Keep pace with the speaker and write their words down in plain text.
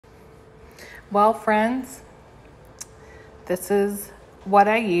Well, friends, this is what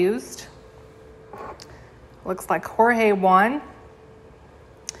I used. Looks like Jorge won,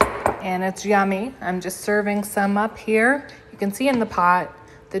 and it's yummy. I'm just serving some up here. You can see in the pot,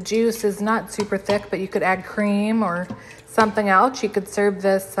 the juice is not super thick, but you could add cream or something else. You could serve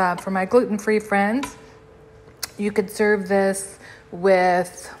this for my gluten-free friends. You could serve this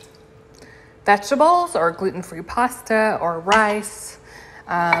with vegetables or gluten-free pasta or rice.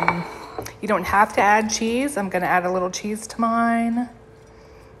 You don't have to add cheese. I'm going to add a little cheese to mine.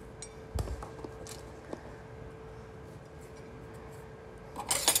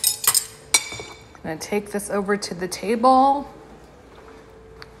 I'm going to take this over to the table.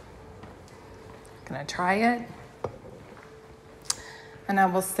 I'm going to try it. And I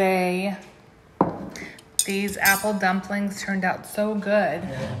will say, these apple dumplings turned out so good.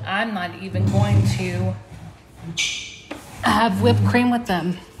 I'm not even going to have whipped cream with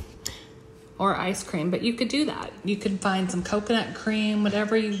them or ice cream, but you could do that. You could find some coconut cream,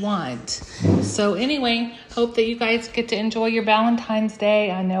 whatever you want. So anyway, hope that you guys get to enjoy your Valentine's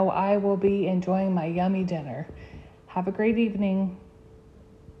Day. I know I will be enjoying my yummy dinner. Have a great evening.